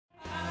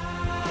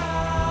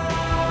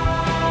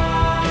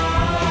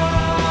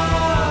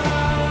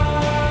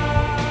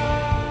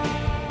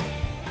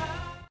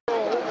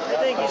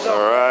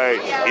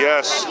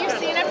Yes. Have you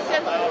seen him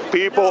since?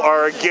 People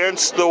are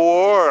against the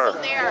war.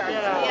 There.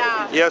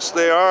 Yeah. Yes,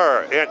 they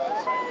are. And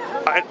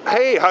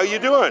hey, how you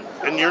doing?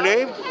 And your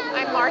name?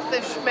 I'm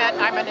Martha Schmidt.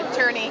 I'm an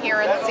attorney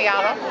here in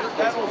Seattle.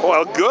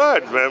 Well,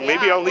 good.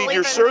 Maybe I'll need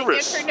your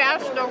service.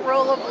 International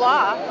rule of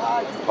law.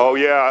 Oh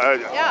yeah.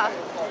 Yeah.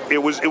 It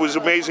was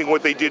amazing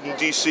what they did in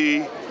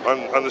D.C.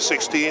 on the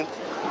 16th.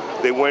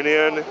 They went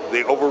in,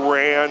 they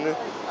overran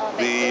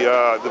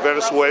the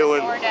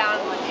Venezuelan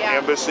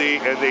embassy,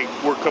 and they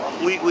were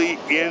completely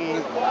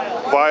in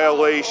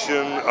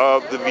violation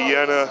of the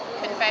Vienna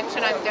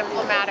Convention on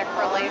Diplomatic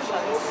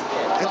Relations.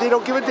 And they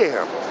don't give a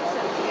damn.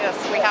 Yes,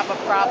 we have a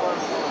problem.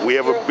 We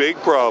have a big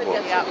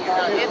problem. Yep.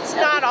 It's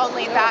not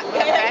only that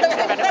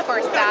convention, but of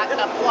course that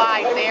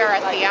applied there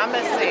at the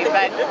embassy,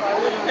 but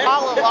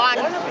all along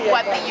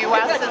what the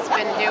U.S. has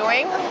been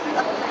doing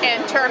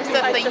in terms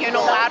of the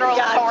unilateral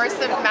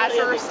coercive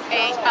measures,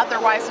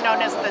 otherwise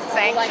known as the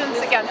sanctions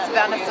against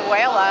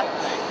Venezuela,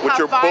 which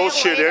are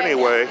bullshit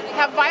anyway,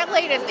 have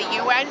violated the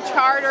UN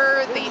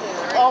Charter, the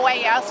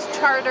OAS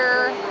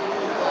Charter.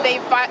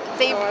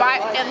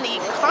 And the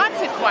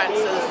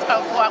consequences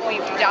of what we've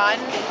done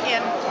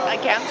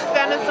against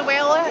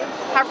Venezuela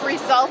have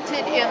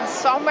resulted in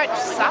so much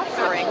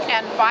suffering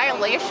and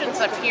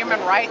violations of human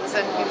rights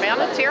and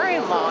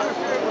humanitarian law.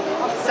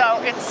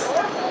 So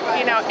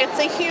it's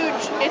a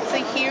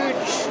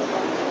huge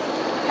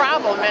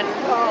problem, and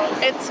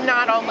it's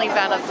not only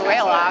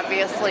Venezuela,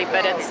 obviously,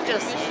 but it's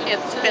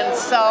been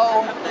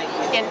so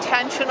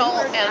intentional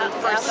and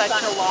for such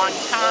a long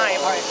time.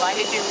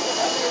 Did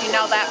you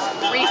know that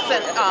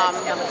recent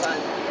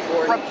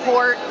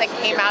report that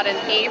came out in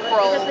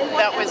April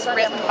that was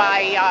written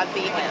by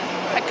the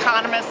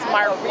economist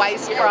Mark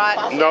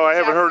Weisbrot? No, I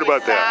haven't heard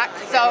about that.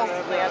 So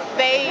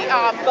they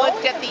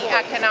looked at the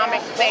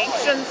economic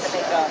sanctions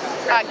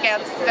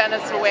against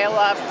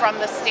Venezuela from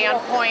the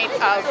standpoint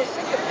of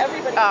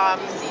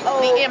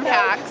the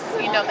impacts,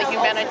 the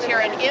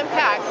humanitarian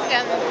impacts,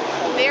 and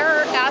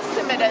their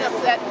estimate is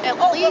that at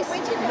least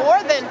more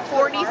than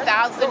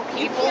 40,000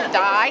 people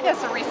died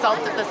as a result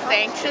of the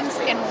sanctions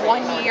in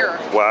 1 year.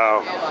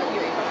 Wow.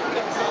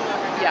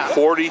 Yeah.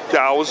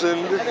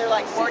 40,000?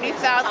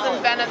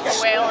 40,000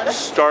 Venezuelans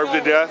starved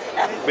to death,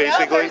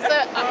 basically?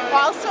 Yeah,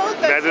 also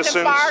there's an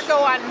embargo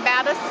on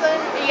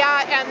medicine.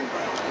 Yeah, and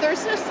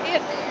there's just,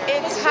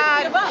 it's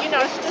had,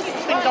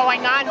 it's been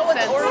going on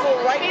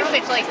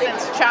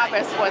since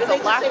Chavez was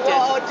elected.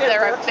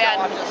 There have been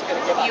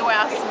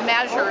U.S.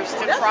 measures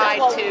to try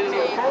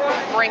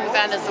to bring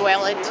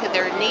Venezuela to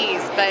their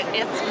knees, but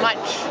it's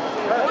much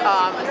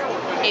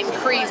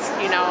increased,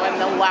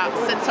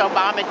 since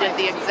Obama did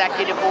the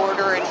executive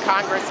order and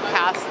Congress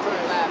passed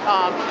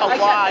a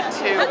law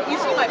to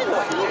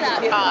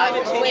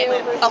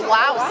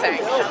allow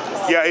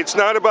sanctions. Yeah, it's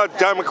not about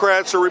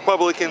Democrats or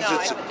Republicans. No,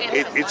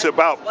 it's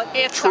about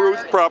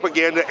truth,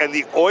 propaganda, and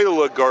the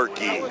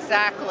oligarchy.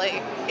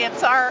 Exactly.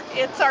 It's our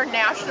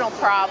national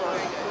problem.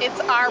 It's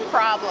our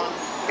problem.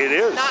 It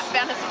is. Not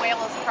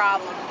Venezuela's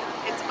problem.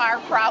 It's our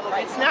problem.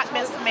 It's not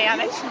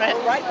mismanagement.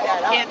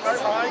 It's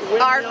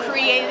our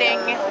creating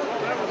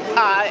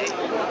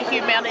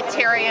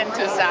humanitarian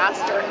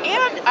disaster.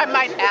 And I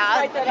might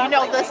add,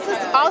 this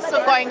is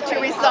also going to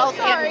result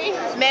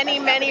in many,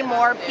 many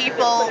more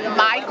people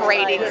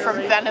migrating from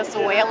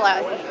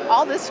Venezuela.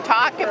 All this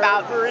talk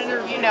about,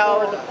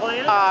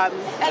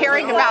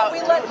 caring about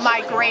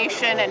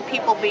migration and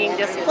people being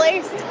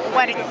displaced,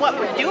 what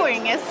we're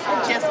doing is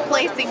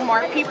displacing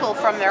more people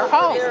from their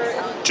homes.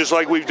 Just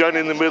like we've done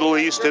in the Middle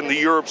East, and the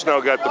Europe's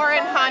now got the... Or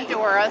in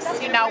Honduras,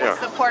 with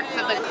support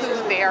for the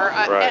coup there.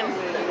 Right.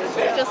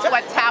 And just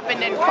what's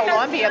happened in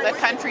Colombia, the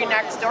country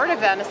next door to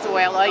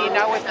Venezuela,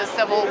 with the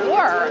civil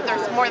war.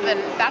 There's more than,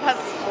 that has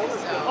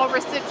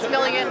over 6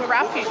 million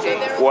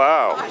refugees.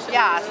 Wow.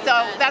 Yeah,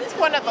 so that's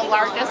one of the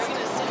largest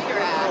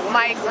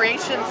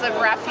migrations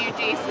of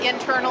refugees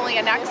internally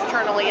and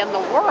externally in the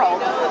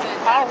world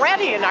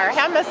already in our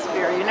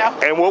hemisphere,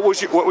 And what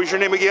was your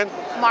name again?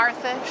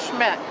 Martha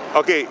Schmidt.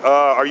 Okay,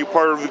 are you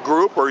part of the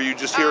group, or are you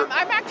just here?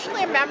 I'm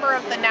actually a member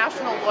of the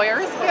National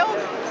Lawyers Guild.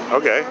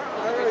 Okay.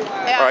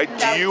 And, all right.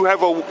 Do you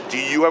have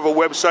a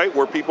website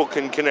where people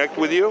can connect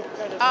with you?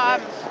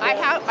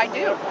 I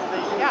do.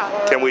 Yeah.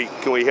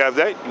 Can we have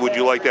that? Would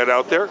you like that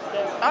out there?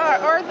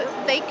 Or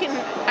they can.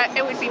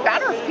 It would be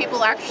better if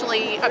people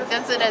actually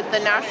visited the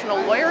National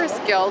Lawyers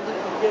Guild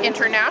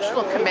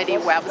International Committee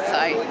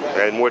website.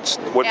 And what's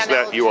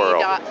that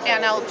URL?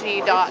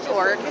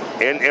 NLG.org.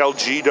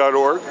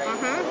 NLG.org?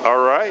 Mm-hmm. All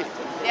right.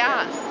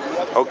 Yeah.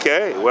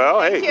 Okay.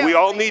 Well, Thank you. we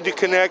all need to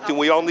connect, and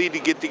we all need to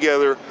get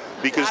together,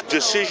 because Absolutely.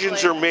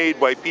 Decisions are made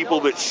by people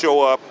that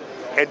show up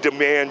and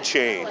demand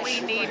change.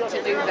 We need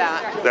to do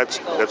that. That's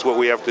what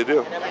we have to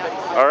do.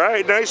 All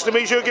right. Nice to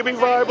meet you. Give me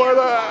 5,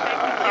 Martha.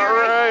 All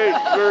right.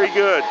 Very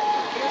good.